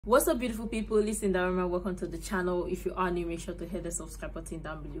What's up, beautiful people? Listen, Sindafam, welcome to the channel. If you are new, make sure to hit the subscribe button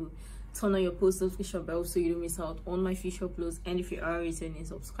down below, turn on your post notification bell so you don't miss out on my future uploads. And if you are a returning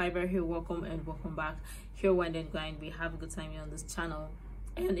subscriber, here, welcome and welcome back. Here, when then grind, we have a good time here on this channel,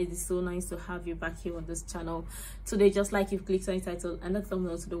 and it is so nice to have you back here on this channel today. Just like you've clicked on the title and the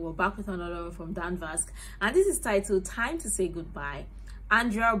thumbnail today, we're back with another one from Vasc, and this is titled "Time to Say Goodbye."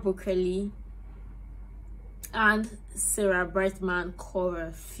 Andrea Bocelli and Sarah Brightman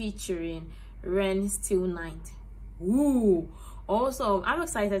cover featuring Rehn Stillnight. Ooh, also I'm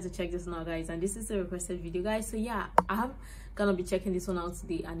excited to check this now, guys, and this is a requested video, guys, so yeah, I'm gonna be checking this one out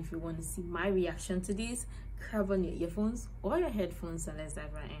today. And if you want to see my reaction to this, grab on your earphones or your headphones and let's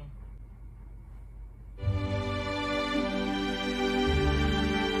dive right in.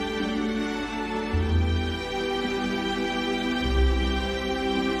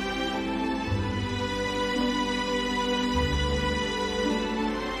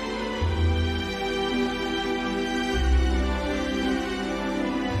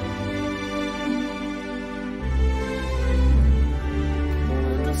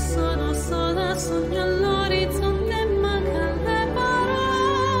 Sogno all'orizzonte, mancano le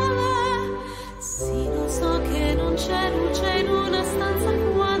parole. Sì, lo so che non c'è luce in una stanza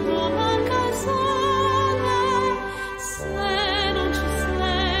quando manca il sole. Se non ci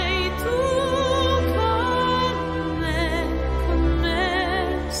sei tu con me,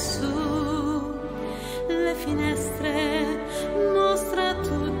 su le finestre mostra a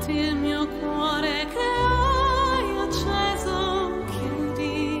tutti il mio cuore che hai acceso.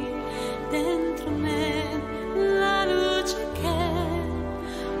 Dentro me la luce che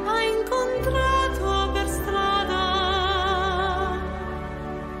hai incontrato per strada.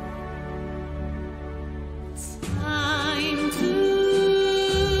 Time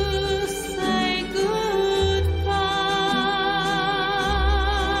to say goodbye.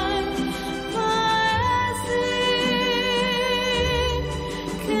 Paesi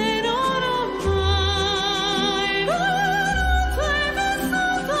che non ho mai voluto e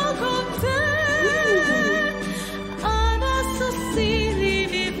vissuto con te. Adesso sì,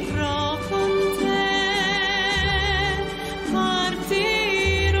 rivivrò con te.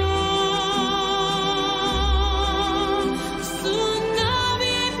 Partirò su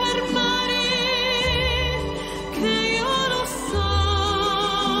navi per mari che io lo so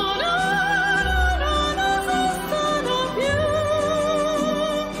non esistono più.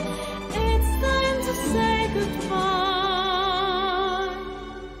 It's time to say goodbye.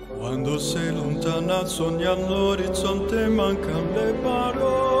 Quando sei lontana sogni all'orizzonte, mancano le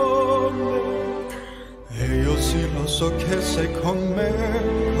parole. E io sì lo so che sei con me,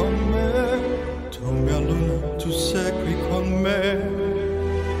 con me. Tu mia luna, tu sei qui con me.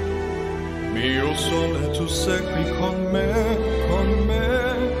 Mio sole, tu sei qui con me, con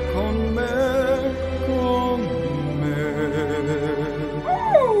me, con me, con me.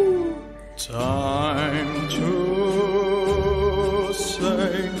 Time to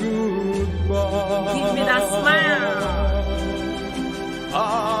say goodbye. Give me that smile.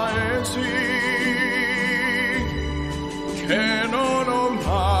 Paesi che non ho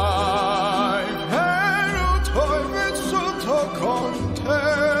mai venuto e vissuto con te.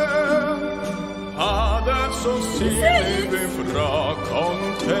 Adesso sì, vivrò con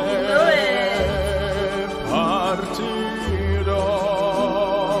te. Partirò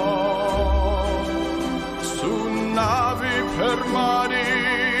su navi per mari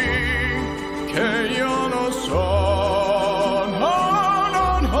che io non so,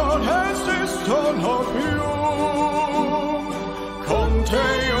 non esistono più. Con te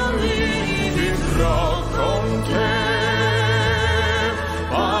io vivrò, con te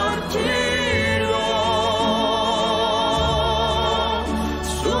partirò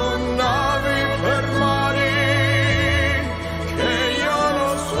su navi per mari che io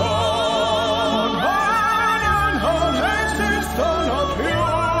non so, non esistono più.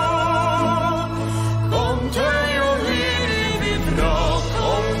 Con te io vivrò,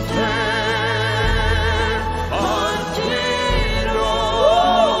 con te partirò.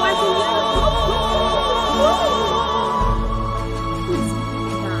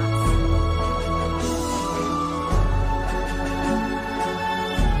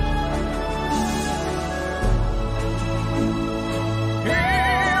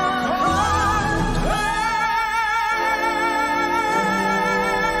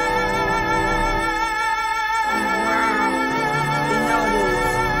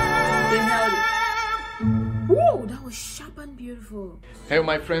 Whoa, that was sharp and beautiful. Hey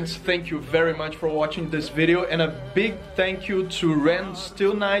my friends, thank you very much for watching this video, and a big thank you to Rehn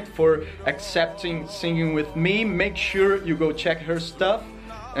Stillnight for accepting singing with me. Make sure you go check her stuff.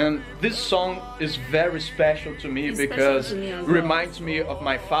 And this song is very special to me because it reminds me of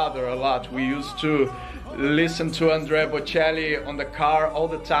my father a lot. We used to listen to Andrea Bocelli on the car all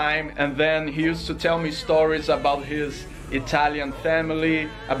the time, and then he used to tell me stories about his Italian family,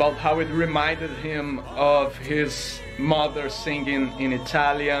 about how it reminded him of his mother singing in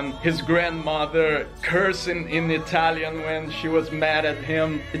Italian, his grandmother cursing in Italian when she was mad at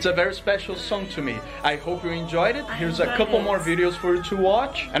him. It's a very special song to me. I hope you enjoyed it. Here's a couple more videos for you to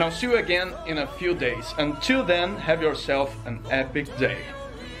watch, and I'll see you again in a few days. Until then, have yourself an epic day.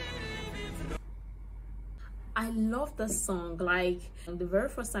 I love the song. Like, the very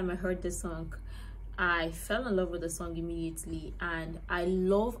first time I heard this song, I fell in love with the song immediately, and I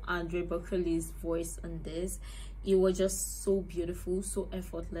love Andrea Bocelli's voice on this. It was just so beautiful, so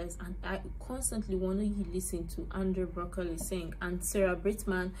effortless, and I constantly want to listen to Andrea Bocelli sing. And Sarah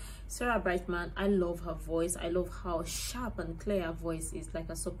Brightman, I love her voice. I love how sharp and clear her voice is. Like,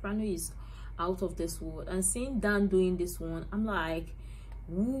 a soprano is out of this world. And seeing Dan doing this one, I'm like,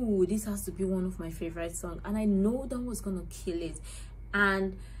 ooh, this has to be one of my favorite songs. And I know Dan was gonna kill it,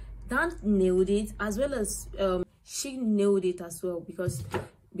 and Dan nailed it, as well as she nailed it as well,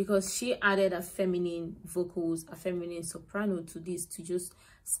 because she added a feminine vocals, a feminine soprano to this to just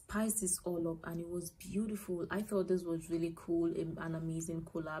spice this all up, and it was beautiful. I thought this was really cool, an amazing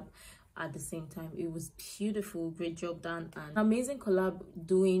collab. At the same time, it was beautiful. Great job, Dan. And amazing collab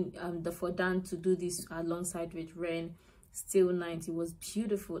doing for Dan to do this alongside with Rehn Stillnight. It was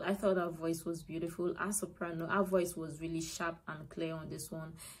beautiful. I thought her voice was beautiful. Our soprano, our voice was really sharp and clear on this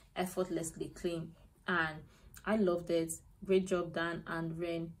one, effortlessly clean, and I loved it. Great job, Dan and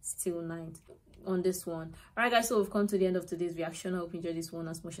Rehn Stillnight on this one. All right, guys, so we've come to the end of today's reaction. I hope you enjoyed this one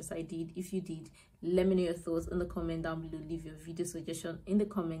as much as I did. If you did, let me know your thoughts in the comment down below. Leave your video suggestion in the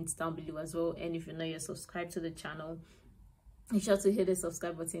comments down below as well. And if you're not yet subscribed to the channel, make sure to hit the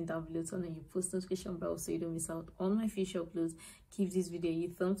subscribe button down below, turn on your post notification bell so you don't miss out on my future uploads. Give this video a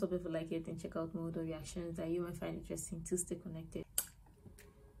thumbs up if you like it, and check out more other reactions that you might find interesting to stay connected.